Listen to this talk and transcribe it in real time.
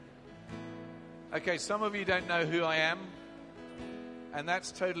Okay, some of you don't know who I am, and that's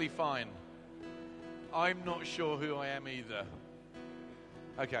totally fine. I'm not sure who I am either.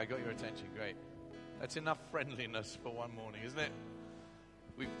 Okay, I got your attention. Great. That's enough friendliness for one morning, isn't it?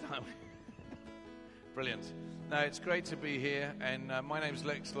 We've done. Brilliant. No, it's great to be here, and my name's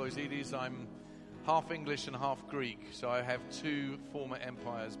Lex Loizides. I'm half English and half Greek, so I have two former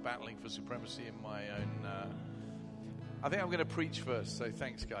empires battling for supremacy in my own. I think I'm going to preach first, so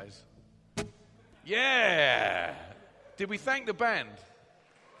thanks, guys. Yeah! Did we thank the band?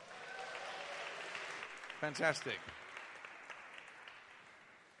 Fantastic.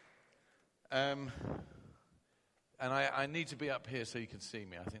 And I need to be up here so you can see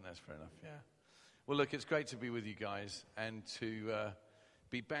me. I think that's fair enough, yeah. Well, look, it's great to be with you guys and to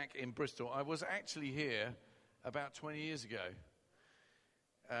be back in Bristol. I was actually here about 20 years ago.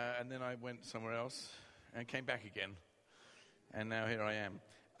 And then I went somewhere else and came back again. And now here I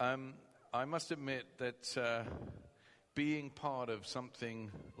am. I must admit that being part of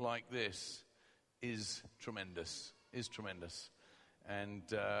something like this is tremendous. And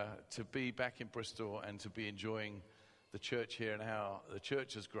to be back in Bristol and to be enjoying the church here and how the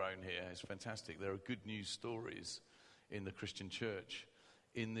church has grown here is fantastic. There are good news stories in the Christian church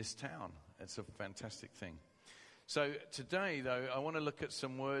in this town. It's a fantastic thing. So today, though, I want to look at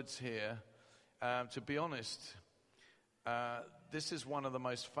some words here. To be honest, this is one of the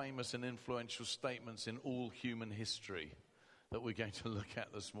most famous and influential statements in all human history that we're going to look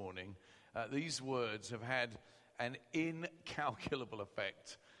at this morning. These words have had an incalculable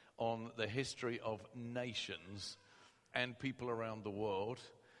effect on the history of nations and people around the world.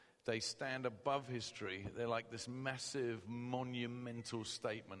 They stand above history. They're like this massive, monumental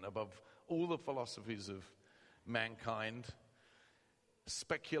statement above all the philosophies of mankind,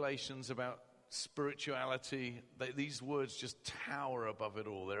 speculations about spirituality. These words just tower above it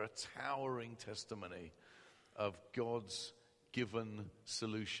all. They're a towering testimony of God's given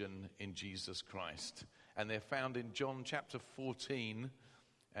solution in Jesus Christ. And they're found in John chapter 14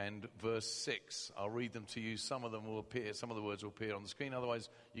 and verse 6. I'll read them to you. Some of them will appear, some of the words will appear on the screen. Otherwise,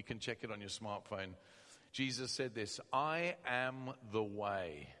 you can check it on your smartphone. Jesus said this, "I am the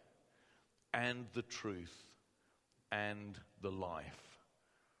way and the truth and the life.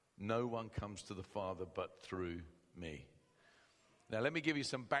 No one comes to the Father but through me." Now, let me give you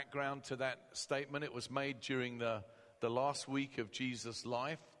some background to that statement. It was made during the last week of Jesus'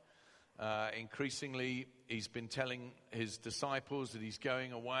 life. Increasingly, he's been telling his disciples that he's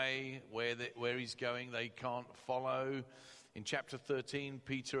going away. Where he's going, they can't follow. In chapter 13,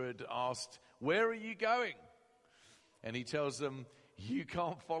 Peter had asked, "Where are you going?" And he tells them, "You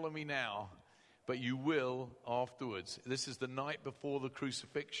can't follow me now, but you will afterwards." This is the night before the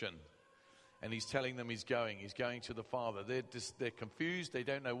crucifixion. And he's telling them he's going to the Father. They're confused. They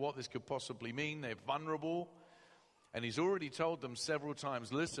don't know what this could possibly mean. They're vulnerable. And he's already told them several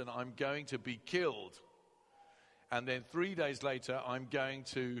times, "Listen, I'm going to be killed. And then 3 days later, I'm going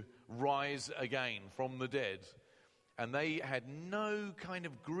to rise again from the dead." And they had no kind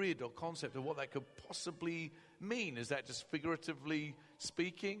of grid or concept of what that could possibly mean. Is that just figuratively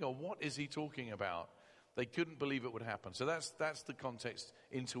speaking, or what is he talking about? They couldn't believe it would happen. So that's the context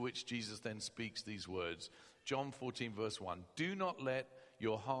into which Jesus then speaks these words. John 14, verse 1. "Do not let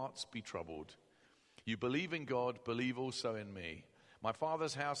your hearts be troubled. You believe in God, believe also in me. My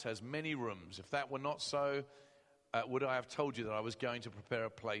Father's house has many rooms. If that were not so, would I have told you that I was going to prepare a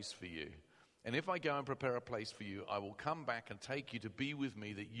place for you? And if I go and prepare a place for you, I will come back and take you to be with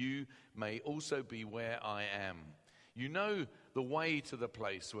me, that you may also be where I am. You know the way to the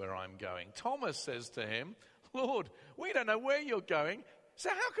place where I'm going." Thomas says to him, "Lord, we don't know where you're going,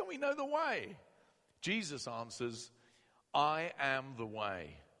 so how can we know the way?" Jesus answers, "I am the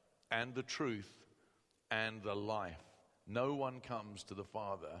way and the truth and the life. No one comes to the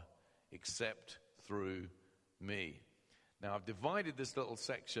Father except through me." Now, I've divided this little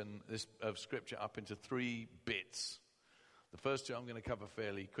section of Scripture up into 3 bits. The first two I'm going to cover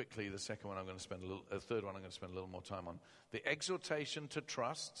fairly quickly. The second one third one I'm going to spend a little more time on. The exhortation to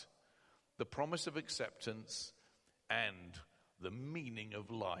trust, the promise of acceptance, and the meaning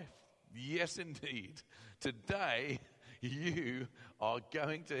of life. Yes, indeed. Today, you are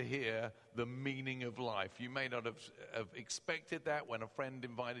going to hear the meaning of life. You may not have expected that when a friend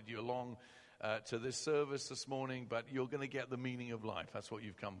invited you along to this service this morning, but you're going to get the meaning of life. That's what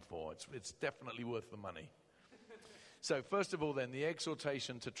you've come for. It's definitely worth the money. So first of all then, the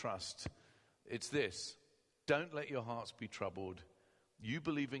exhortation to trust. It's this: don't let your hearts be troubled. You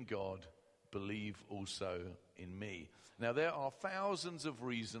believe in God, believe also in me. Now, there are thousands of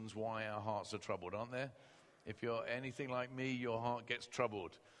reasons why our hearts are troubled, aren't there? If you're anything like me, your heart gets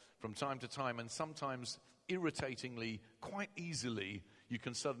troubled. from time to time, and sometimes irritatingly, quite easily, you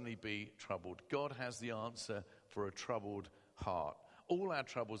can suddenly be troubled. God has the answer for a troubled heart. All our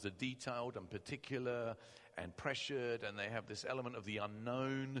troubles are detailed and particular and pressured, and they have this element of the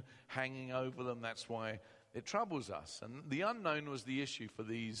unknown hanging over them. That's why it troubles us. And the unknown was the issue for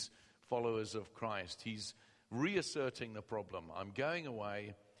these followers of Christ. He's reasserting the problem. I'm going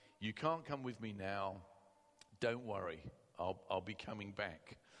away. You can't come with me now. Don't worry. I'll be coming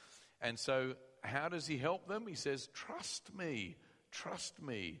back. And so how does he help them? He says, trust me. Trust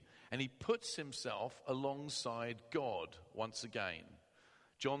me. And he puts himself alongside God once again.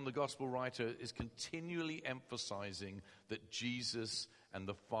 John, the gospel writer, is continually emphasizing that Jesus and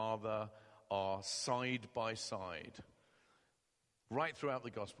the Father are side by side. Right throughout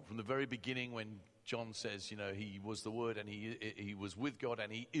the gospel, from the very beginning when John says, he was the Word and he was with God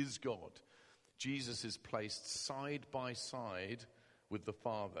and he is God. Jesus is placed side by side with the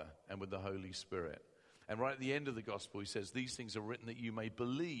Father and with the Holy Spirit. And right at the end of the gospel, he says, these things are written that you may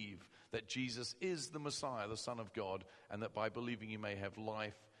believe that Jesus is the Messiah, the Son of God, and that by believing you may have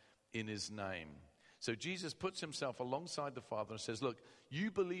life in his name. So Jesus puts himself alongside the Father and says, look,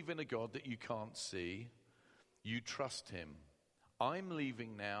 you believe in a God that you can't see. You trust him. I'm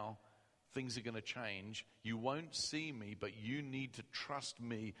leaving now. Things are going to change. You won't see me, but you need to trust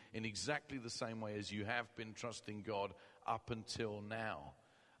me in exactly the same way as you have been trusting God up until now.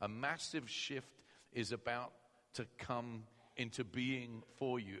 A massive shift is about to come into being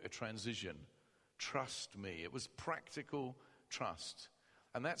for you, a transition. Trust me. It was practical trust.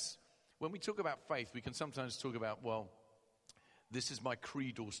 And that's, when we talk about faith, we can sometimes talk about, well, this is my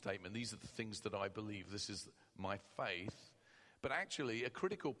creedal statement. These are the things that I believe. This is my faith. But actually, a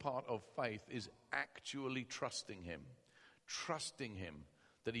critical part of faith is actually trusting him. Trusting him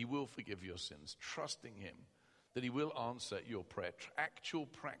that he will forgive your sins. Trusting him that he will answer your prayer. Actual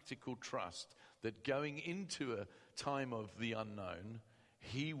practical trust that going into a time of the unknown,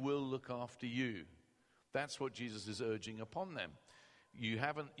 he will look after you. That's what Jesus is urging upon them. You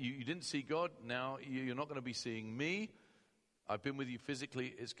didn't see God, now you're not going to be seeing me. I've been with you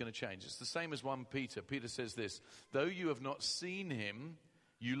physically, it's going to change. It's the same as 1 Peter. Peter says this, though you have not seen him,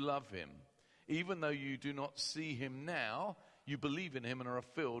 you love him. Even though you do not see him now, you believe in him and are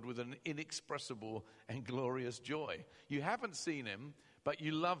filled with an inexpressible and glorious joy. You haven't seen him, but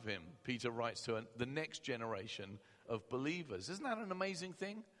you love him, Peter writes to the next generation of believers. Isn't that an amazing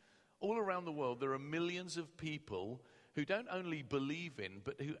thing? All around the world, there are millions of people who don't only believe in,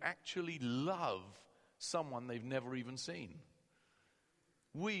 but who actually love someone they've never even seen.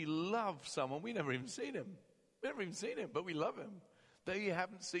 We love someone, we never even seen him. We never even seen him, but we love him. Though you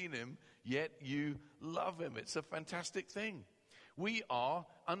haven't seen him, yet you love him. It's a fantastic thing. We are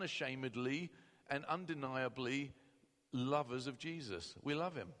unashamedly and undeniably lovers of Jesus. We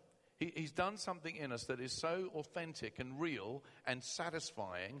love him. He's done something in us that is so authentic and real and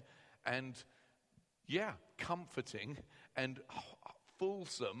satisfying and, comforting and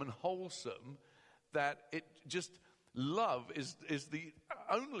fulsome and wholesome that it just, love is the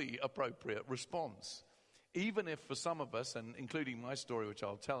only appropriate response. Even if for some of us, and including my story, which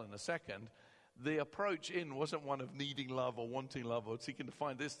I'll tell in a second, the approach in wasn't one of needing love or wanting love or seeking to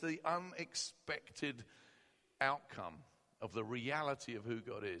find this, the unexpected outcome of the reality of who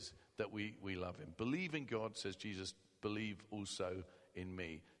God is, that we love him. Believe in God, says Jesus, believe also in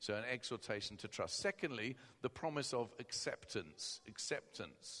me. So an exhortation to trust. Secondly, the promise of acceptance,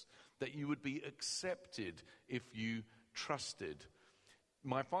 that you would be accepted if you trusted.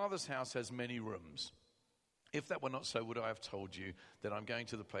 My Father's house has many rooms. If that were not so, would I have told you that I'm going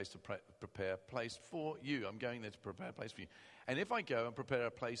to the place to prepare a place for you? I'm going there to prepare a place for you. And if I go and prepare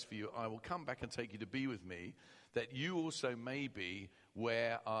a place for you, I will come back and take you to be with me, that you also may be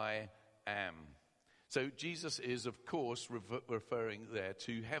where I am. So Jesus is, of course, referring there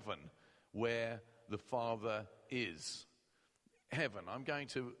to heaven, where the Father is. Heaven. I'm going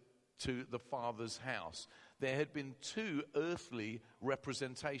to the Father's house. There had been two earthly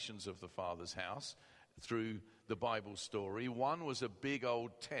representations of the Father's house through the Bible story. One was a big old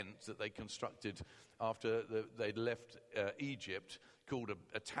tent that they constructed after they'd left Egypt, called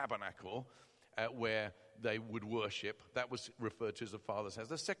a tabernacle, where they would worship. That was referred to as the Father's house.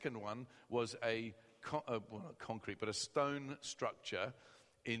 The second one was not concrete, but a stone structure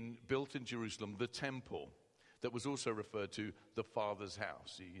built in Jerusalem, the temple, that was also referred to the Father's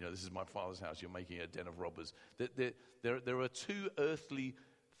house. This is my Father's house, you're making a den of robbers. There are two earthly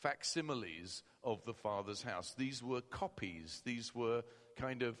facsimiles of the Father's house. These were copies. These were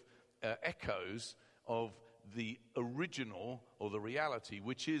kind of echoes of the original or the reality,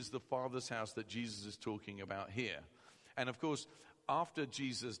 which is the Father's house that Jesus is talking about here. And of course, after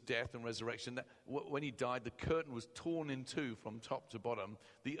Jesus' death and resurrection, when he died, the curtain was torn in two from top to bottom.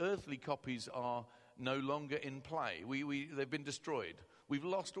 The earthly copies are no longer in play. They've been destroyed. We've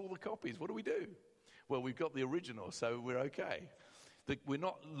lost all the copies. What do we do? Well, we've got the original, so we're okay. We're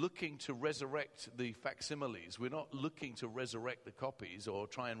not looking to resurrect the facsimiles. We're not looking to resurrect the copies or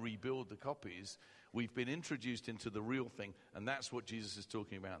try and rebuild the copies. We've been introduced into the real thing, and that's what Jesus is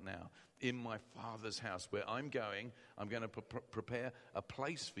talking about now. In my Father's house, where I'm going to prepare a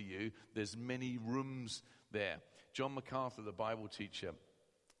place for you. There's many rooms there. John MacArthur, the Bible teacher,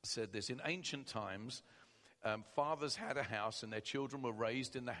 said this. In ancient times, fathers had a house and their children were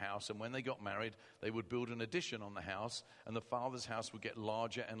raised in the house, and when they got married, they would build an addition on the house, and the father's house would get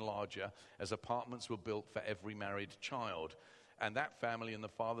larger and larger as apartments were built for every married child. And that family in the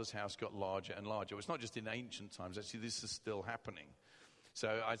father's house got larger and larger. It's not just in ancient times. Actually, this is still happening.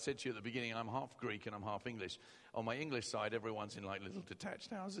 So I said to you at the beginning, I'm half Greek and I'm half English. On my English side, everyone's in like little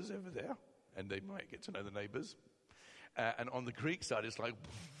detached houses over there, and they might get to know the neighbors. And on the Greek side, it's like,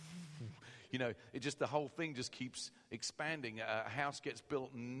 you know, the whole thing just keeps expanding. A house gets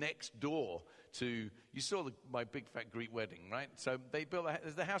built next door to, you saw my big fat Greek wedding, right? So they built,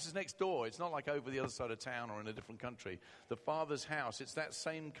 the house is next door. It's not like over the other side of town or in a different country. The Father's house, it's that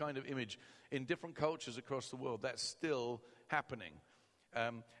same kind of image in different cultures across the world. That's still happening.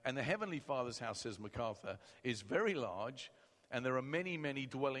 And the Heavenly Father's house, says MacArthur, is very large, and there are many, many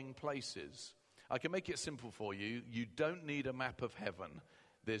dwelling places. I can make it simple for you. You don't need a map of heaven.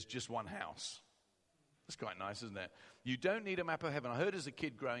 There's just one house. That's quite nice, isn't it? You don't need a map of heaven. I heard as a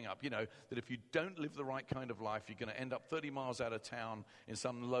kid growing up, you know, that if you don't live the right kind of life, you're going to end up 30 miles out of town in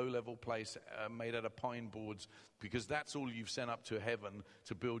some low-level place made out of pine boards, because that's all you've sent up to heaven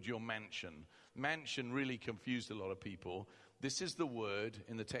to build your mansion. Mansion really confused a lot of people. This is the word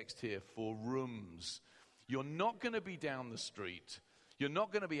in the text here for rooms. You're not going to be down the street. You're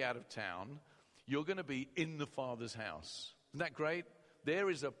not going to be out of town. You're going to be in the Father's house. Isn't that great?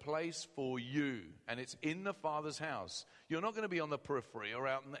 There is a place for you, and it's in the Father's house. You're not going to be on the periphery or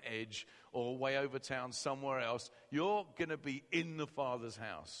out on the edge or way over town somewhere else. You're going to be in the Father's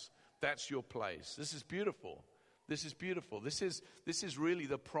house. That's your place. This is beautiful. This is beautiful. This is really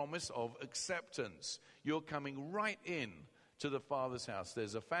the promise of acceptance. You're coming right in to the Father's house. This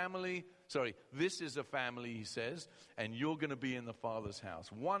is a family, he says, and you're going to be in the Father's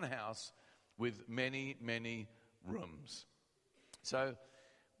house. One house with many, many rooms. So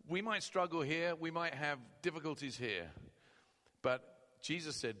we might struggle here. We might have difficulties here. But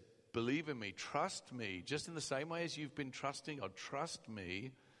Jesus said, believe in me, trust me. Just in the same way as you've been trusting, or trust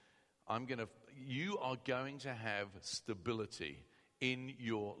me, you are going to have stability in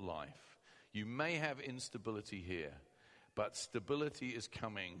your life. You may have instability here, but stability is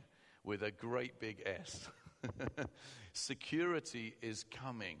coming with a great big S. Security is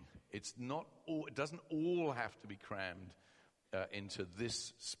coming. It doesn't all have to be crammed into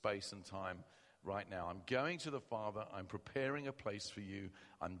this space and time right now. I'm going to the Father. I'm preparing a place for you.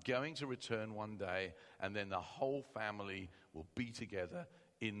 I'm going to return one day, and then the whole family will be together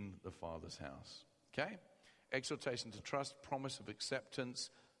in the Father's house. Okay? Exhortation to trust, promise of acceptance,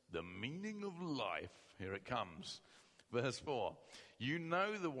 the meaning of life. Here it comes. Verse 4. You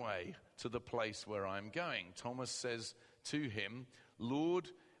know the way to the place where I'm going. Thomas says to him, Lord,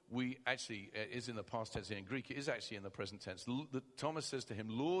 it is in the past tense here. In Greek, it is actually in the present tense. Thomas says to him,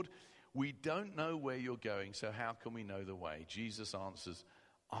 Lord, we don't know where you're going, so how can we know the way? Jesus answers,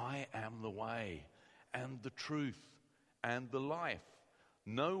 I am the way and the truth and the life.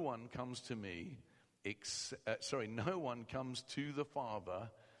 No one comes to the Father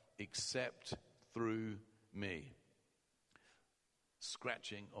except through me.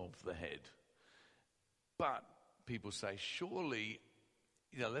 Scratching of the head. But people say, surely,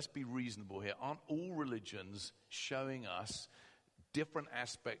 let's be reasonable here. Aren't all religions showing us different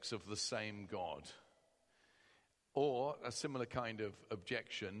aspects of the same God? Or a similar kind of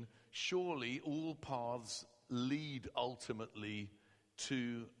objection, surely all paths lead ultimately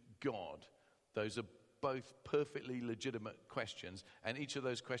to God. Those are both perfectly legitimate questions, and each of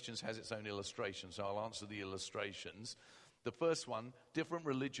those questions has its own illustration, so I'll answer the illustrations. The first one, different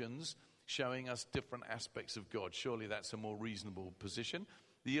religions showing us different aspects of God. Surely that's a more reasonable position.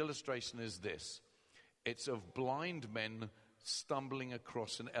 The illustration is this. It's of blind men stumbling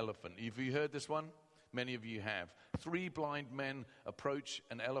across an elephant. Have you heard this one? Many of you have. 3 blind men approach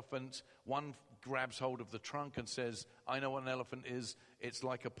an elephant. One grabs hold of the trunk and says, I know what an elephant is. It's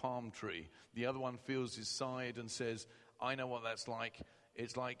like a palm tree. The other one feels his side and says, I know what that's like.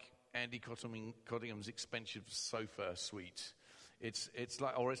 It's like Andy Cottingham's expensive sofa suite. It's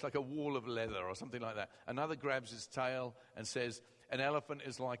like a wall of leather or something like that. Another grabs his tail and says, an elephant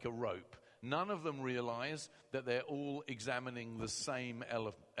is like a rope. None of them realize that they're all examining the same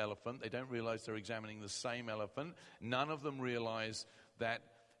elephant. They don't realize they're examining the same elephant. None of them realize that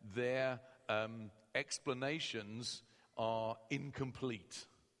their explanations are incomplete.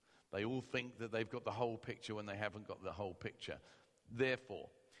 They all think that they've got the whole picture when they haven't got the whole picture. Therefore,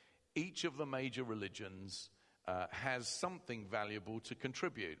 each of the major religions has something valuable to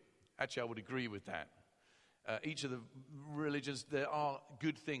contribute. Actually, I would agree with that. Each of the religions, there are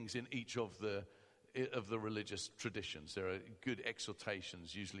good things in each of the religious traditions. There are good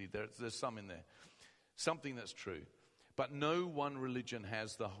exhortations. Usually there's some in there. Something that's true. But no one religion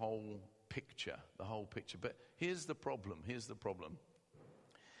has the whole picture. But here's the problem.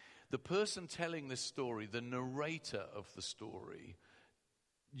 The person telling this story, the narrator of the story,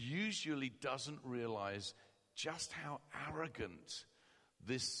 usually doesn't realize just how arrogant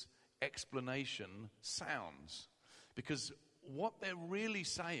this explanation sounds. Because what they're really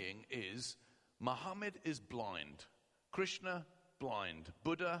saying is, Muhammad is blind, Krishna blind,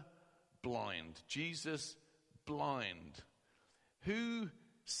 Buddha blind, Jesus blind. Who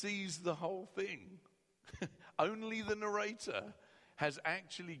sees the whole thing? Only the narrator has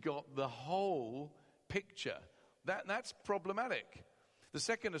actually got the whole picture. That's problematic. The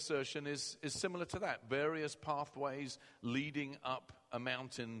second assertion is similar to that. Various pathways leading up a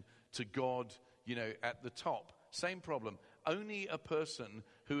mountain to God, at the top. Same problem. Only a person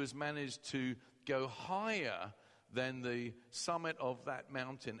who has managed to go higher than the summit of that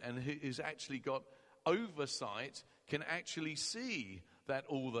mountain and who's actually got oversight can actually see that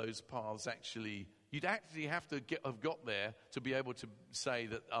all those paths actually, you'd actually have to have got there to be able to say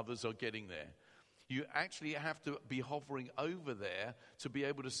that others are getting there. You actually have to be hovering over there to be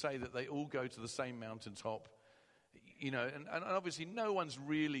able to say that they all go to the same mountaintop. And obviously no one's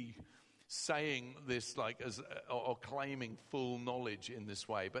really saying this or claiming full knowledge in this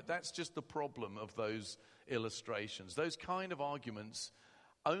way, but that's just the problem of those illustrations. Those kind of arguments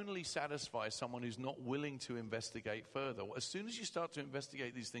only satisfy someone who's not willing to investigate further. As soon as you start to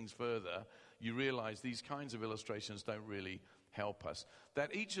investigate these things further, you realize these kinds of illustrations don't really help us.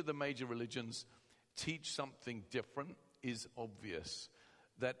 That each of the major religions teach something different is obvious.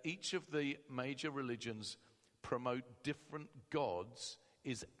 That each of the major religions promote different gods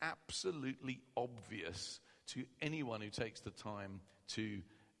is absolutely obvious to anyone who takes the time to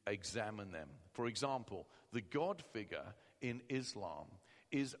examine them. For example, the God figure in Islam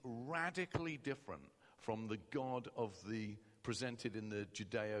is radically different from the God presented in the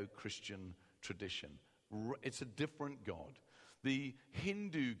Judeo-Christian tradition. It's a different God. The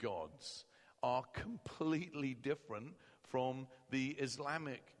Hindu gods are completely different from the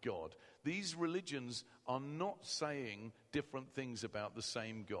Islamic God. These religions are not saying different things about the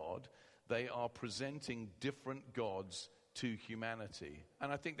same God. They are presenting different gods to humanity.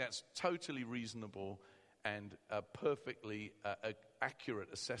 And I think that's totally reasonable and a perfectly accurate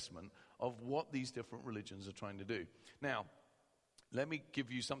assessment of what these different religions are trying to do. Now, let me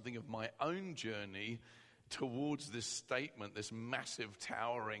give you something of my own journey towards this statement, this massive,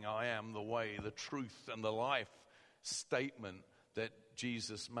 towering, I am the way, the truth, and the life statement that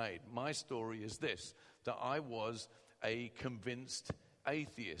Jesus made. My story is this, that I was a convinced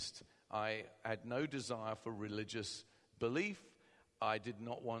atheist. I had no desire for religious belief. I did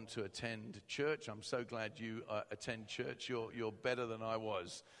not want to attend church. I'm so glad you attend church. You're better than I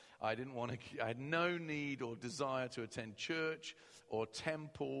was. I had no need or desire to attend church or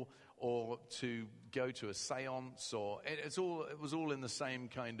temple or to go to a seance, it was all in the same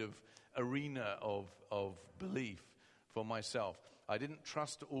kind of arena of belief for myself. I didn't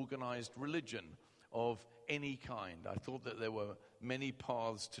trust organized religion of any kind. I thought that there were many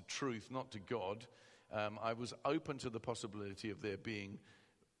paths to truth, not to God. I was open to the possibility of there being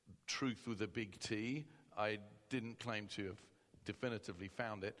truth with a big T. I didn't claim to have definitively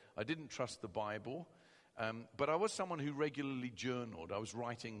found it. I didn't trust the Bible. But I was someone who regularly journaled. I was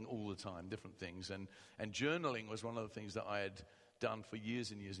writing all the time, different things. And journaling was one of the things that I had done for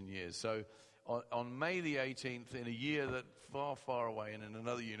years and years and years. So on May the 18th, in a year that far, far away and in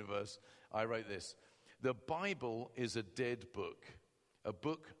another universe, I wrote this. The Bible is a dead book, a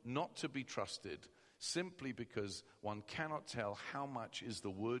book not to be trusted, simply because one cannot tell how much is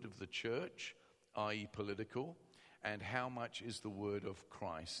the word of the church, i.e. political, and how much is the word of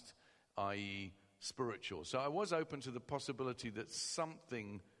Christ, i.e. spiritual. So I was open to the possibility that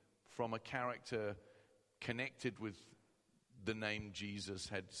something from a character connected with the name Jesus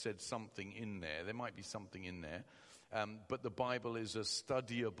had said something in there. There might be something in there. But the Bible is a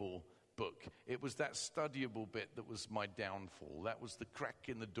studyable book. It was that studyable bit that was my downfall. That was the crack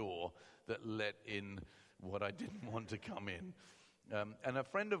in the door that let in what I didn't want to come in. And a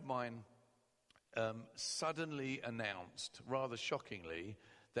friend of mine suddenly announced, rather shockingly,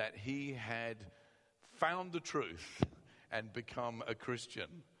 that he had found the truth and become a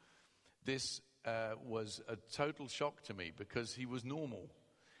Christian. This was a total shock to me because he was normal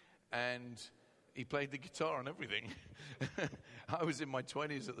and he played the guitar and everything. I was in my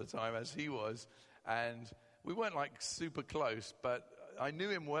 20s at the time, as he was, and we weren't like super close, but I knew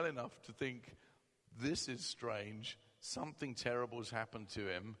him well enough to think, this is strange. Something terrible has happened to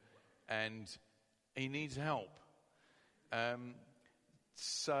him and he needs help.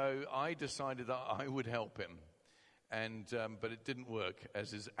 So I decided that I would help him. But it didn't work,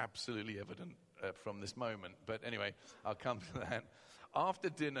 as is absolutely evident from this moment. But anyway, I'll come to that. After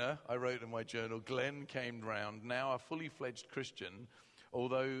dinner, I wrote in my journal, Glenn came round, now a fully fledged Christian,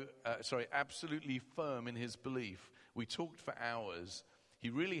 although, absolutely firm in his belief. We talked for hours. He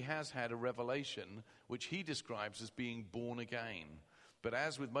really has had a revelation, which he describes as being born again. But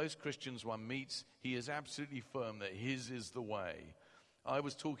as with most Christians one meets, he is absolutely firm that his is the way. I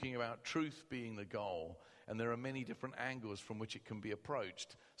was talking about truth being the goal, and there are many different angles from which it can be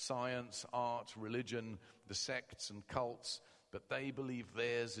approached. Science, art, religion, the sects and cults, but they believe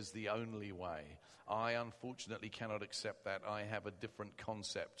theirs is the only way. I unfortunately cannot accept that. I have a different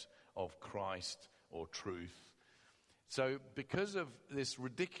concept of Christ or truth. So because of this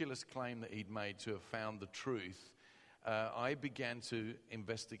ridiculous claim that he'd made to have found the truth, I began to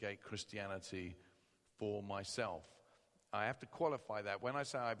investigate Christianity for myself. I have to qualify that. When I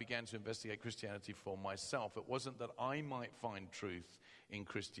say I began to investigate Christianity for myself, it wasn't that I might find truth in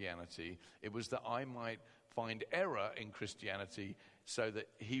Christianity. It was that I might find error in Christianity so that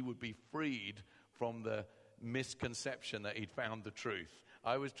he would be freed from the misconception that he'd found the truth.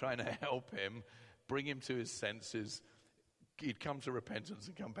 I was trying to help him, bring him to his senses. He'd come to repentance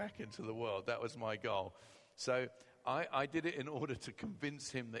and come back into the world. That was my goal. So I did it in order to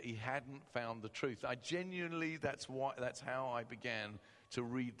convince him that he hadn't found the truth. I genuinely, that's how I began to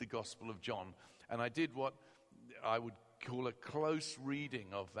read the Gospel of John. And I did what I would call a close reading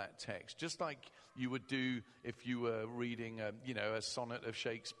of that text, just like you would do if you were reading a sonnet of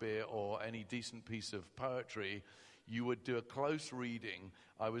Shakespeare or any decent piece of poetry. You would do a close reading.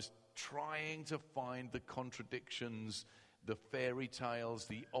 I was trying to find the contradictions, the fairy tales,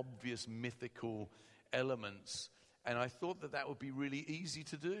 the obvious mythical elements. And I thought that would be really easy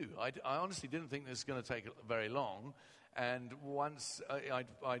to do. I honestly didn't think this was going to take very long. And once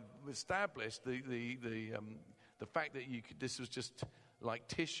I'd established the fact that this was just like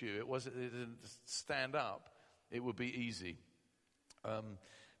tissue, it didn't stand up, it would be easy.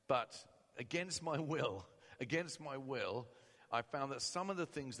 But against my will, I found that some of the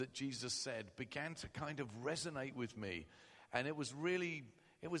things that Jesus said began to kind of resonate with me. And it was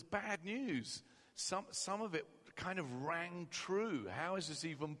bad news. Some of it kind of rang true. How is this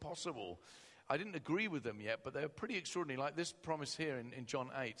even possible? I didn't agree with them yet, but they were pretty extraordinary. Like this promise here in John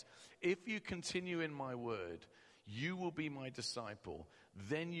 8. If you continue in my word, you will be my disciple.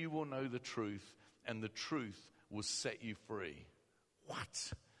 Then you will know the truth, and the truth will set you free.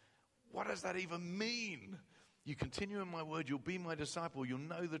 What? What does that even mean? You continue in my word, you'll be my disciple. You'll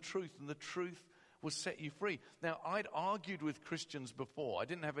know the truth, and the truth will set you free. Now, I'd argued with Christians before. I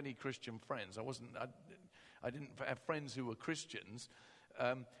didn't have any Christian friends. I didn't have friends who were Christians,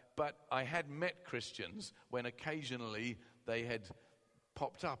 but I had met Christians when occasionally they had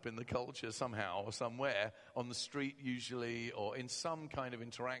popped up in the culture somehow or somewhere, on the street usually, or in some kind of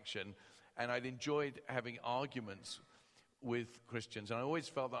interaction, and I'd enjoyed having arguments with Christians, and I always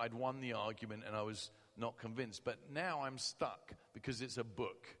felt that I'd won the argument and I was not convinced. But now I'm stuck because it's a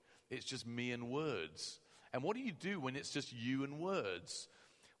book. It's just me and words. And what do you do when it's just you and words?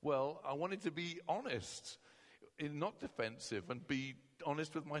 Well, I wanted to be honest, not defensive, and be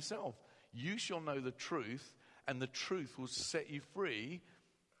honest with myself. You shall know the truth, and the truth will set you free.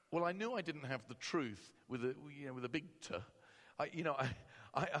 Well, I knew I didn't have the truth with a big T.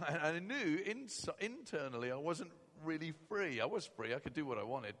 I knew internally I wasn't really free. I was free. I could do what I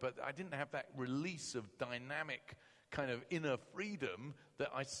wanted, but I didn't have that release of dynamic kind of inner freedom that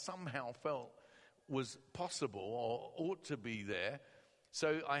I somehow felt was possible or ought to be there.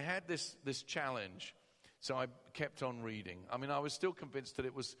 So I had this challenge. So I kept on reading. I mean, I was still convinced that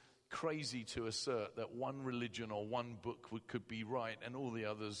it was crazy to assert that one religion or one book could be right and all the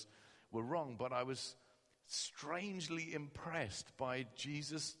others were wrong. But I was strangely impressed by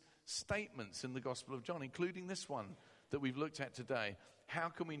Jesus' statements in the Gospel of John, including this one that we've looked at today. How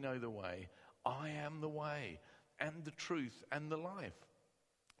can we know the way? I am the way and the truth and the life.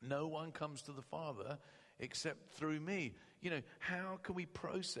 No one comes to the Father except through me. How can we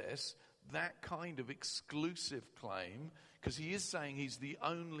process that kind of exclusive claim, because he is saying he's the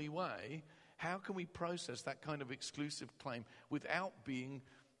only way, how can we process that kind of exclusive claim without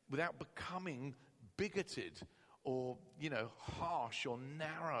becoming bigoted or, harsh or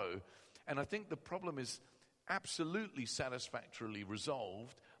narrow? And I think the problem is absolutely satisfactorily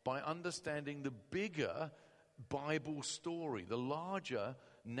resolved by understanding the bigger Bible story, the larger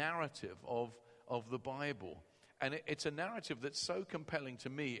narrative of the Bible. And it's a narrative that's so compelling to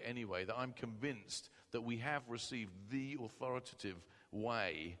me anyway, that I'm convinced that we have received the authoritative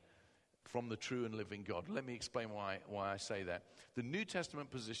way from the true and living God. Let me explain why I say that. The New Testament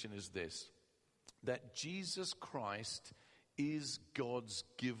position is this, that Jesus Christ is God's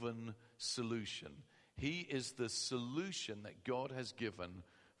given solution. He is the solution that God has given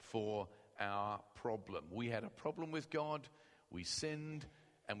for our problem. We had a problem with God, we sinned,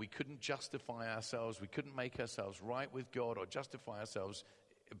 and we couldn't justify ourselves. We couldn't make ourselves right with God or justify ourselves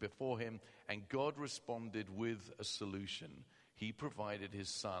before him. And God responded with a solution. He provided his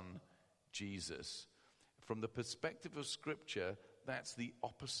son, Jesus. From the perspective of Scripture, that's the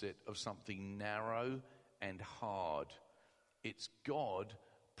opposite of something narrow and hard. It's God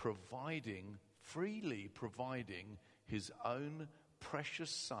freely providing his own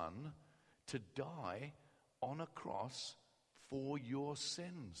precious son to die on a cross for your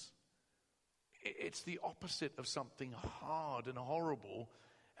sins. It's the opposite of something hard and horrible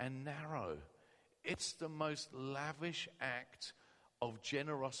and narrow. It's the most lavish act of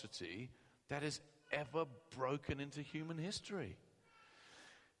generosity that has ever broken into human history.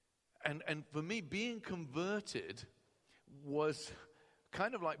 And for me, being converted was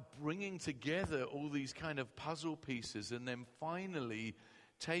kind of like bringing together all these kind of puzzle pieces and then finally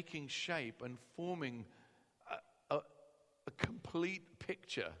taking shape and forming a complete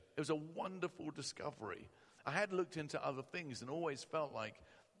picture. It was a wonderful discovery. I had looked into other things and always felt like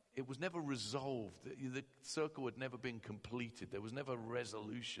it was never resolved. The circle had never been completed. There was never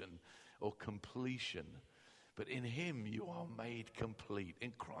resolution or completion. But in him you are made complete.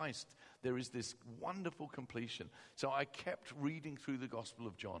 In Christ there is this wonderful completion. So I kept reading through the Gospel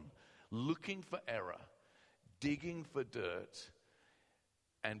of John, looking for error, digging for dirt,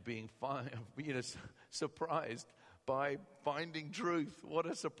 and being surprised by finding truth. What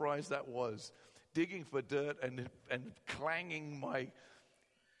a surprise that was. Digging for dirt and clanging my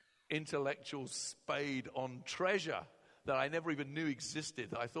intellectual spade on treasure that I never even knew existed.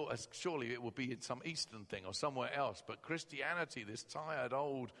 I thought surely it would be in some Eastern thing or somewhere else. But Christianity, this tired,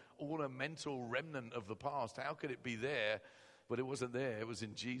 old, ornamental remnant of the past, how could it be there? But it wasn't there. It was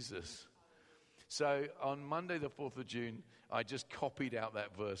in Jesus. So on Monday the 4th of June, I just copied out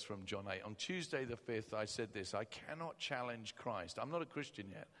that verse from John 8. On Tuesday the 5th, I said this: I cannot challenge Christ. I'm not a Christian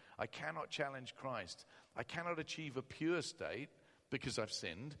yet. I cannot challenge Christ. I cannot achieve a pure state because I've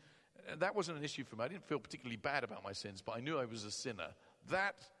sinned. That wasn't an issue for me. I didn't feel particularly bad about my sins, but I knew I was a sinner.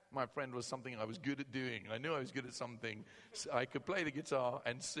 That, my friend, was something I was good at doing. I knew I was good at something. I could play the guitar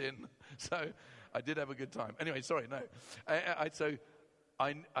and sin. So I did have a good time. Anyway, sorry, no.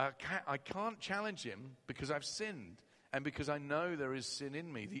 I can't challenge him because I've sinned and because I know there is sin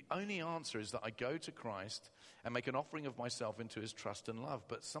in me. The only answer is that I go to Christ and make an offering of myself into his trust and love.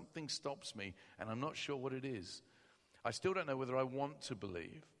 But something stops me, and I'm not sure what it is. I still don't know whether I want to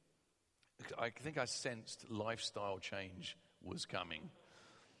believe. I think I sensed lifestyle change was coming.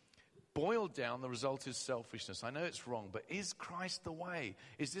 Boiled down, the result is selfishness. I know it's wrong, but is Christ the way?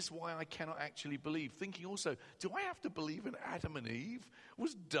 Is this why I cannot actually believe? Thinking also, do I have to believe in Adam and Eve?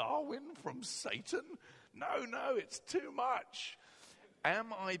 Was Darwin from Satan? No, it's too much. Am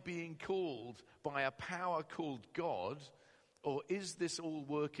I being called by a power called God, or is this all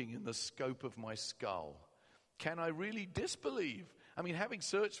working in the scope of my skull? Can I really disbelieve? I mean, having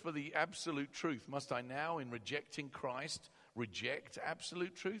searched for the absolute truth, must I now, in rejecting Christ, reject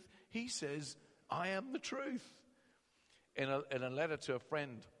absolute truth? He says, I am the truth. In a letter to a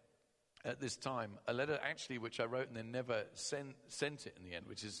friend at this time, a letter actually which I wrote and then never sent it in the end,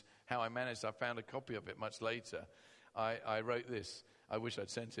 which is how I managed. I found a copy of it much later. I wrote this. I wish I'd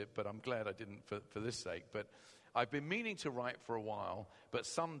sent it, but I'm glad I didn't for this sake. But I've been meaning to write for a while, but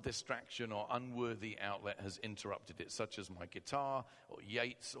some distraction or unworthy outlet has interrupted it, such as my guitar, or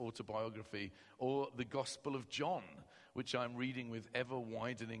Yeats' autobiography, or the Gospel of John, which I'm reading with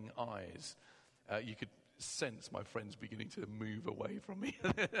ever-widening eyes. You could sense my friends beginning to move away from me.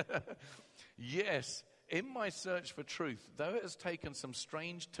 Yes, in my search for truth, though it has taken some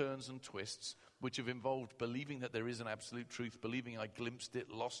strange turns and twists, which have involved believing that there is an absolute truth, believing I glimpsed it,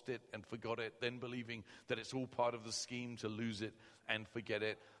 lost it, and forgot it, then believing that it's all part of the scheme to lose it and forget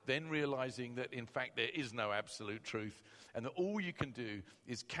it, then realizing that, in fact, there is no absolute truth, and that all you can do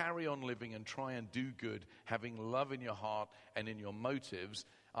is carry on living and try and do good, having love in your heart and in your motives.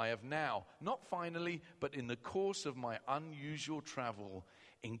 I have now, not finally, but in the course of my unusual travel,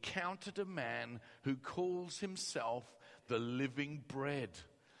 encountered a man who calls himself the living bread,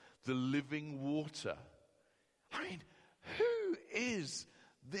 the living water. I mean, who is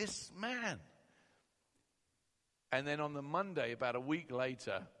this man? And then on the Monday, about a week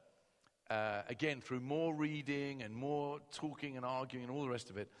later, again, through more reading and more talking and arguing and all the rest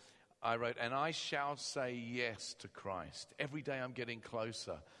of it, I wrote, and I shall say yes to Christ. Every day I'm getting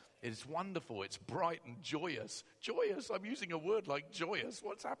closer. It's wonderful. It's bright and joyous. Joyous. I'm using a word like joyous.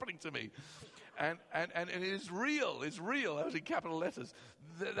 What's happening to me? And it is real. It's real. That was in capital letters.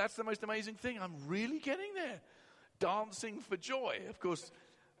 That's the most amazing thing. I'm really getting there. Dancing for joy. Of course,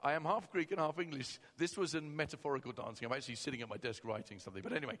 I am half Greek and half English. This was a metaphorical dancing. I'm actually sitting at my desk writing something.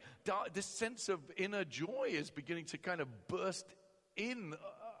 But anyway, this sense of inner joy is beginning to kind of burst in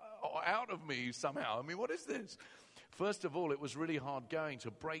out of me somehow. I mean, what is this? First of all, it was really hard going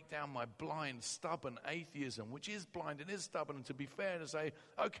to break down my blind, stubborn atheism, which is blind and is stubborn, and to be fair and to say,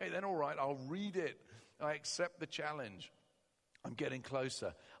 okay, then all right, I'll read it. I accept the challenge. I'm getting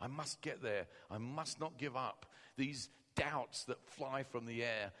closer. I must get there. I must not give up. These doubts that fly from the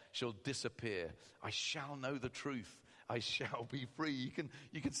air shall disappear. I shall know the truth. I shall be free.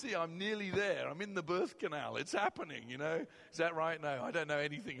 You can see I'm nearly there. I'm in the birth canal. It's happening, you know. Is that right? No, I don't know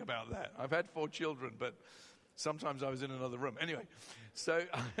anything about that. I've had 4 children, but sometimes I was in another room. Anyway, so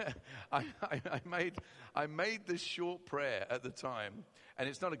I made this short prayer at the time, and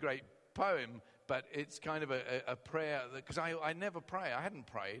it's not a great poem, but it's kind of a prayer, because I never pray. I hadn't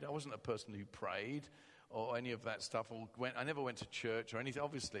prayed. I wasn't a person who prayed or any of that stuff. I never went to church or anything,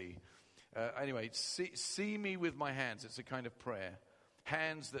 obviously. Anyway, see me with my hands. It's a kind of prayer.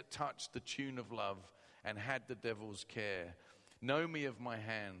 Hands that touched the tune of love and had the devil's care. Know me of my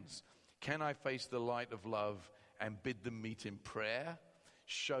hands. Can I face the light of love and bid them meet in prayer?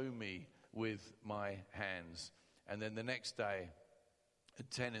 Show me with my hands. And then the next day,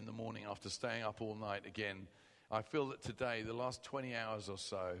 at 10 in the morning, after staying up all night again, I feel that today, the last 20 hours or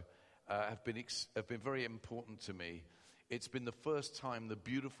so, have been very important to me. It's been the first time the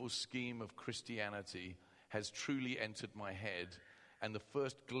beautiful scheme of Christianity has truly entered my head, and the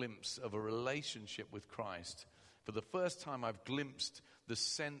first glimpse of a relationship with Christ. For the first time, I've glimpsed the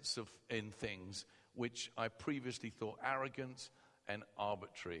sense in things which I previously thought arrogant and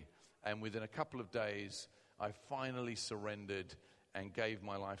arbitrary. And within a couple of days, I finally surrendered and gave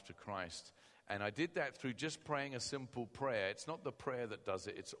my life to Christ. And I did that through just praying a simple prayer. It's not the prayer that does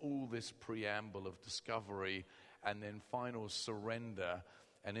it. It's all this preamble of discovery and then final surrender.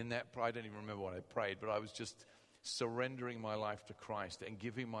 And in that, I don't even remember what I prayed, but I was just surrendering my life to Christ and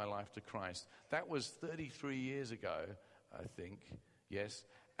giving my life to Christ. That was 33 years ago, I think. Yes.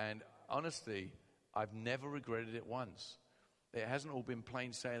 And honestly, I've never regretted it once. It hasn't all been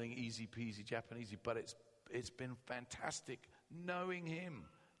plain sailing, easy peasy, Japanesey, but it's been fantastic knowing him.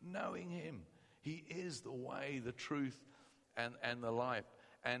 He is the way, the truth, and the life.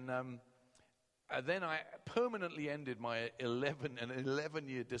 And then I permanently ended my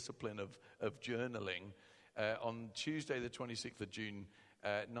 11-year discipline of journaling on Tuesday, the 26th of June,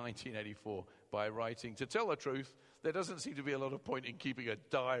 1984, by writing, to tell the truth, there doesn't seem to be a lot of point in keeping a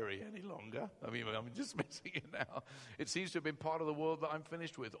diary any longer. I mean, I'm dismissing it now. It seems to have been part of the world that I'm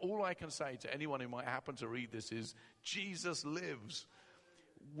finished with. All I can say to anyone who might happen to read this is, Jesus lives.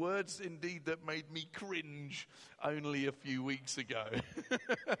 Words indeed that made me cringe only a few weeks ago.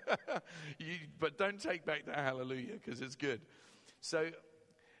 But don't take back that hallelujah, because it's good. So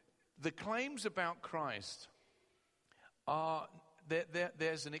the claims about Christ are,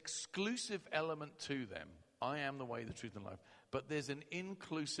 there's an exclusive element to them. I am the way, the truth, and life. But there's an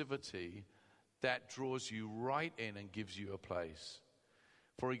inclusivity that draws you right in and gives you a place.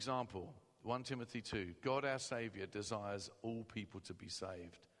 For example, 1 Timothy 2, God our Savior desires all people to be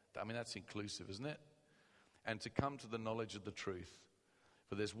saved. I mean, that's inclusive, isn't it? And to come to the knowledge of the truth.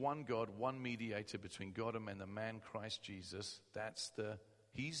 For there's one God, one mediator between God and men, the man Christ Jesus.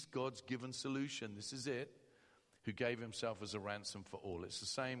 He's God's given solution. This is it. Who gave himself as a ransom for all. It's the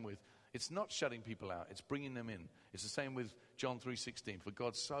same with, it's not shutting people out, it's bringing them in. It's the same with John 3:16. For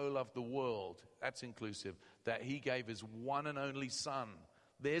God so loved the world, that's inclusive, that he gave his one and only Son.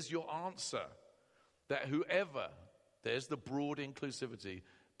 There's your answer. That whoever, there's the broad inclusivity,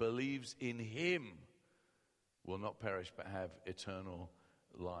 believes in him will not perish but have eternal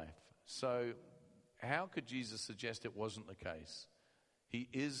life. So How could Jesus suggest it wasn't the case? He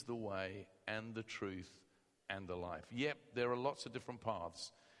is the way and the truth and the life. Yep, there are lots of different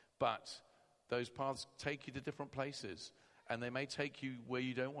paths, but those paths take you to different places, and they may take you where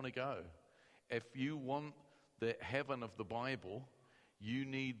you don't want to go. If you want the heaven of the Bible, you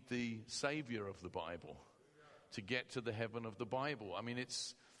need the Savior of the Bible to get to the heaven of the Bible. I mean,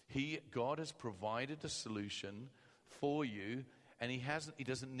 God has provided a solution for you, and he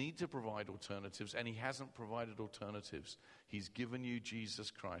doesn't need to provide alternatives, and he hasn't provided alternatives. He's given you Jesus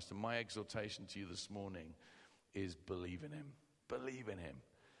Christ. And my exhortation to you this morning is believe in him. Believe in him,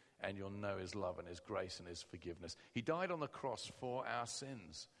 and you'll know his love and his grace and his forgiveness. He died on the cross for our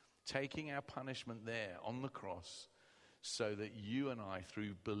sins, taking our punishment there on the cross, so that you and I,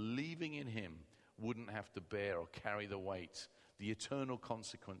 through believing in him, wouldn't have to bear or carry the weight, the eternal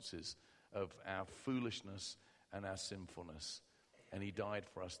consequences of our foolishness and our sinfulness. And he died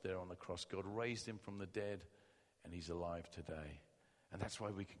for us there on the cross. God raised him from the dead, and he's alive today. And that's why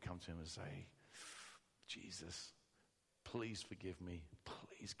we can come to him and say, Jesus, please forgive me.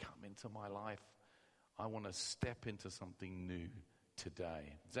 Please come into my life. I want to step into something new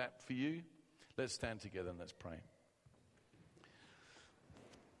today. Is that for you? Let's stand together and let's pray.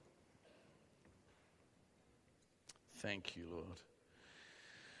 Thank you, Lord.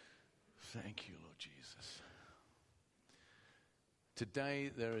 Thank you, Lord Jesus.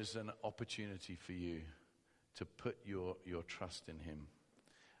 Today there is an opportunity for you to put your trust in him.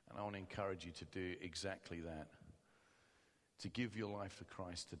 And I want to encourage you to do exactly that. To give your life to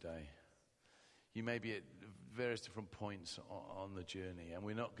Christ today. You may be at various different points on the journey, and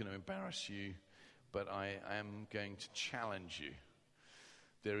we're not going to embarrass you, but I am going to challenge you.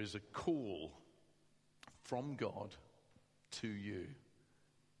 There is a call from God to you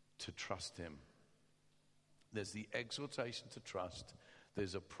to trust him. There's the exhortation to trust.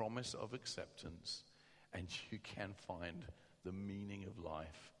 There's a promise of acceptance, and you can find the meaning of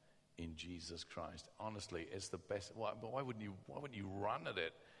life in Jesus Christ. Honestly, it's the best. Why wouldn't you run at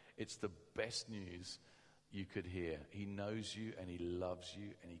it? It's the best news you could hear. He knows you, and he loves you,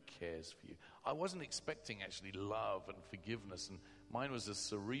 and he cares for you. I wasn't expecting actually love and forgiveness, and mine was a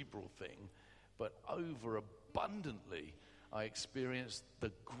cerebral thing, but over abundantly I experienced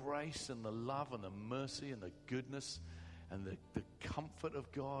the grace and the love and the mercy and the goodness and the comfort of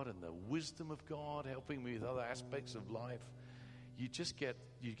God and the wisdom of God helping me with other aspects of life. You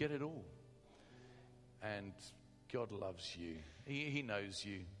get it all. And God loves you. He knows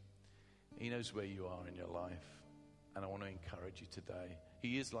you. He knows where you are in your life. And I want to encourage you today.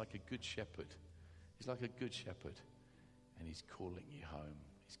 He is like a good shepherd. He's like a good shepherd. And he's calling you home.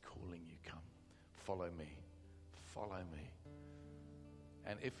 He's calling you, come. Follow me. Follow me.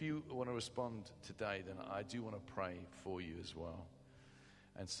 And if you want to respond today, then I do want to pray for you as well.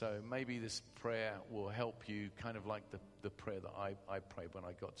 And so maybe this prayer will help you, kind of like the prayer that I prayed when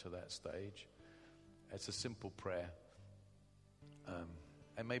I got to that stage. It's a simple prayer.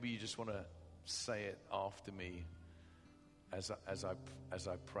 And maybe you just want to say it after me as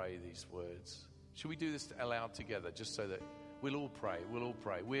I pray these words. Should we do this aloud together, just so that we'll all pray?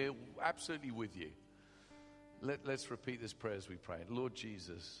 We're absolutely with you. Let's repeat this prayer as we pray. Lord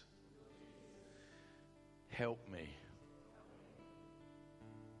Jesus, help me.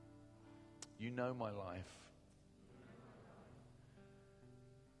 You know my life.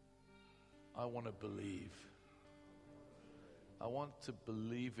 I want to believe. I want to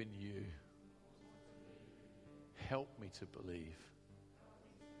believe in you. Help me to believe.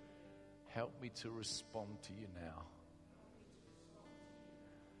 Help me to respond to you now.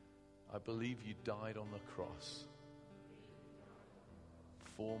 I believe you died on the cross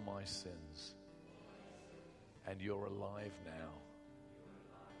for my sins, and you're alive now.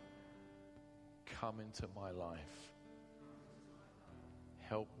 Come into my life.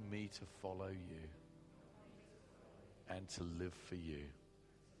 Help me to follow you and to live for you.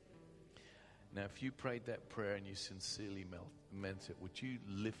 Now, if you prayed that prayer and you sincerely meant it, would you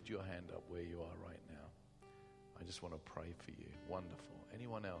lift your hand up where you are right now? I just want to pray for you. Wonderful.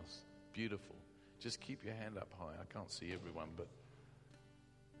 Anyone else? Beautiful. Just keep your hand up high. I can't see everyone, but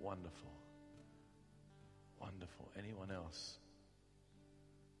wonderful. Wonderful. Anyone else?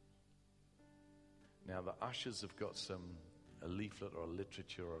 Now, the ushers have got a leaflet or a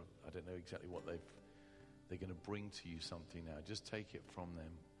literature, or I don't know exactly what they're going to bring to you something now. Just take it from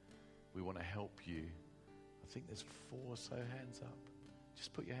them. We want to help you. I think there's 4 or so hands up.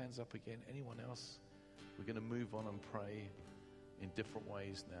 Just put your hands up again. Anyone else? We're going to move on and pray in different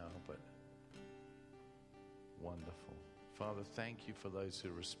ways now, but wonderful. Father, thank you for those who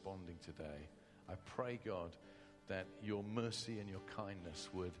are responding today. I pray, God, that your mercy and your kindness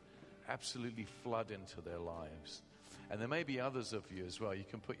would absolutely flood into their lives. And there may be others of you as well. You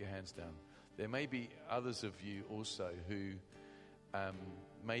can put your hands down. There may be others of you also who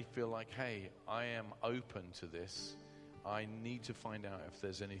may feel like, hey, I am open to this. I need to find out if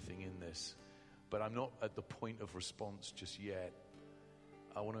there's anything in this, but I'm not at the point of response just yet.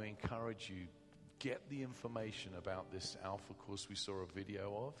 I want to encourage you, get the information about this Alpha course we saw a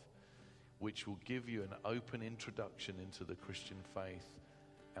video of, which will give you an open introduction into the Christian faith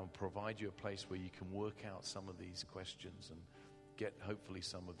and provide you a place where you can work out some of these questions and get hopefully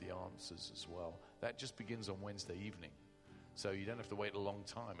some of the answers as well. That just begins on Wednesday evening, so you don't have to wait a long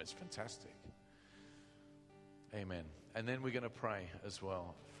time. It's fantastic. Amen. And then we're going to pray as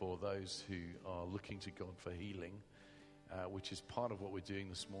well for those who are looking to God for healing, which is part of what we're doing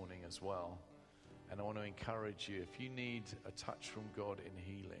this morning as well. And I want to encourage you, if you need a touch from God in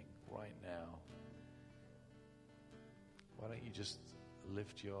healing right now, why don't you just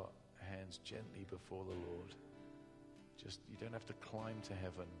lift your hands gently before the Lord? You don't have to climb to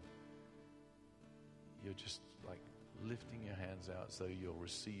heaven. You're just like lifting your hands out as though you're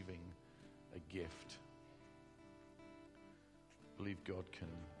receiving a gift. I believe God can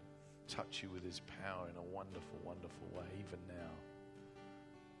touch you with his power in a wonderful, wonderful way, even now.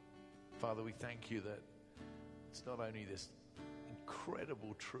 Father, we thank you that it's not only this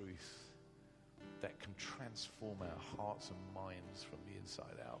incredible truth that can transform our hearts and minds from the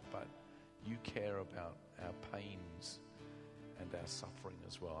inside out, but you care about our pains and our suffering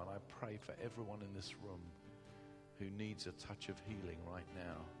as well. And I pray for everyone in this room who needs a touch of healing right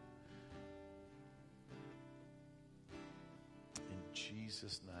now. In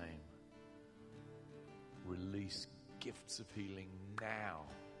Jesus' name, release gifts of healing now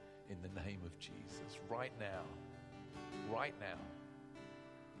in the name of Jesus. Right now. Right now.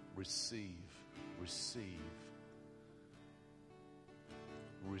 Receive. Receive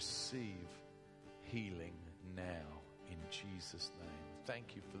healing now in Jesus' name.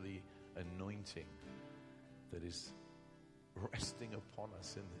 Thank you for the anointing that is resting upon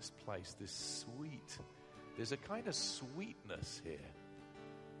us in this place. There's a kind of sweetness here.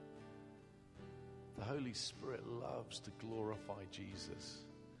 The Holy Spirit loves to glorify Jesus.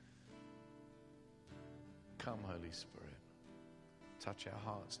 Come, Holy Spirit. Touch our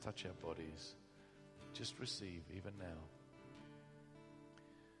hearts, touch our bodies. Just receive even now.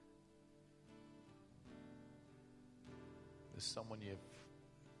 There's someone you have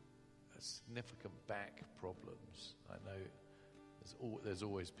significant back problems. I know there's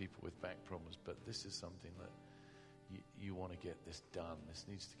always people with back problems, but this is something that you want to get this done. This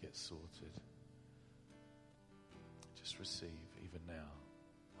needs to get sorted. Just receive even now,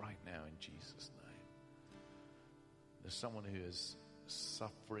 right now in Jesus' name. There's someone who is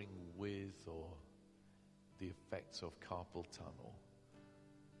suffering with or the effects of carpal tunnel,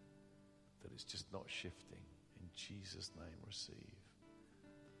 that it's just not shifting. In Jesus' name, receive.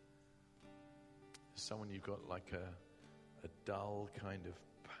 There's someone you've got like a dull kind of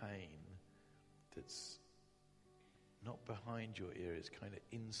pain that's not behind your ear, it's kind of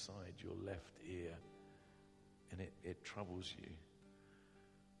inside your left ear, and it troubles you.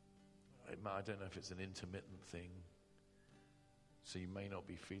 I don't know if it's an intermittent thing, so you may not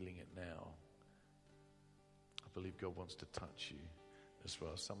be feeling it now. I believe God wants to touch you as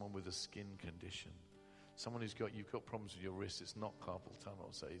well. Someone with a skin condition, someone you've got problems with your wrist. It's not carpal tunnel,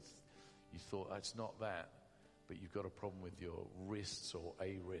 so you thought it's not that, but you've got a problem with your wrists or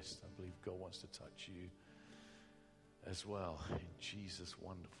a wrist. I believe God wants to touch you as well in Jesus'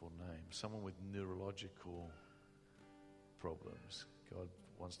 wonderful name. Someone with neurological problems, God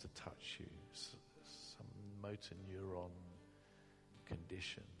wants to touch you. Some motor neuron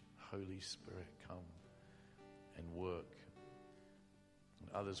condition. Holy Spirit, come and work. And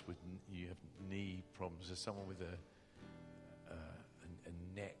others with you have knee problems. There's someone with a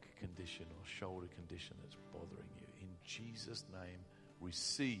neck condition or shoulder condition that's bothering you. In Jesus' name,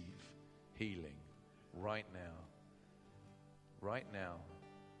 receive healing right now. Right now,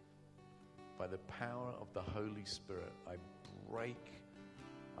 by the power of the Holy Spirit, I break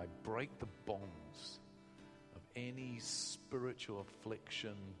the bonds of any spiritual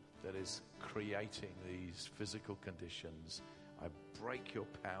affliction that is creating these physical conditions. I break your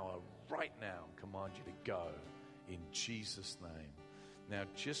power right now and command you to go in Jesus' name. Now,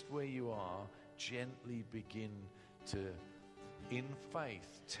 just where you are, gently begin to, in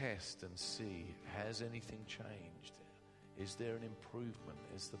faith, test and see, has anything changed? Is there an improvement?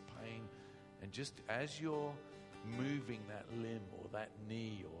 Is the pain? And just as you're moving that limb or that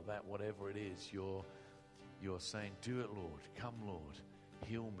knee or that whatever it is, you're saying, do it, Lord. Come, Lord.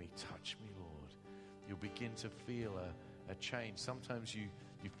 Heal me. Touch me, Lord. You'll begin to feel a change. Sometimes you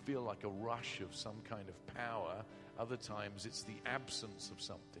you feel like a rush of some kind of power. Other times it's the absence of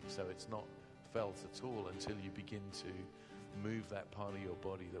something, so it's not felt at all until you begin to move that part of your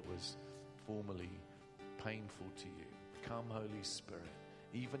body that was formerly painful to you. Come, Holy Spirit.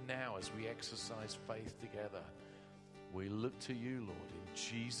 Even now, as we exercise faith together, we look to you, Lord, in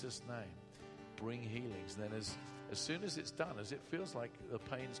Jesus' name. Bring healings. Then as soon as it's done, as it feels like the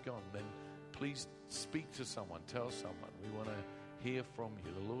pain's gone, then please speak to someone, tell someone. We want to hear from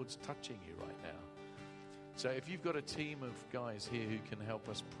you. The Lord's touching you right now. So if you've got a team of guys here who can help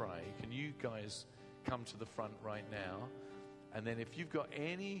us pray, can you guys come to the front right now? And then if you've got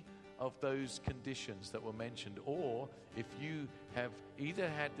any of those conditions that were mentioned, or if you have either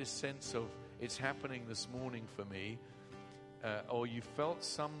had this sense of it's happening this morning for me, or you felt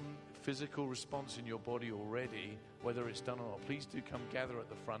some physical response in your body already, whether it's done or not, please do come gather at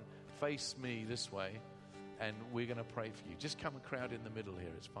the front, face me this way, and we're going to pray for you. Just come and crowd in the middle here,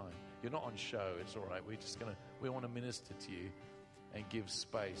 it's fine. You're not on show, it's all right. We want to minister to you and give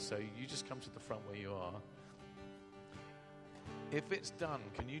space. So you just come to the front where you are. If it's done,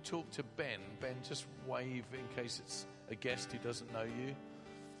 can you talk to Ben? Ben, just wave in case it's a guest who doesn't know you.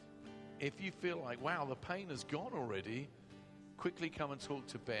 If you feel like, wow, the pain has gone already, quickly come and talk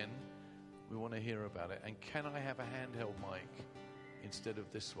to Ben. We want to hear about it. And can I have a handheld mic instead of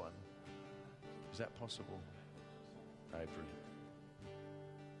this one? Is that possible? Oh, brilliant.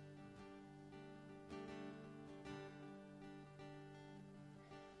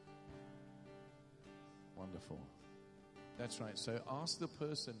 Wonderful. That's right. So ask the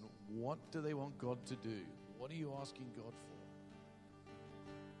person, what do they want God to do? What are you asking God for?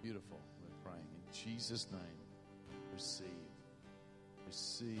 Beautiful. We're praying in Jesus' name. Receive.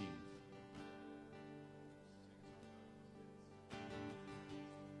 Receive.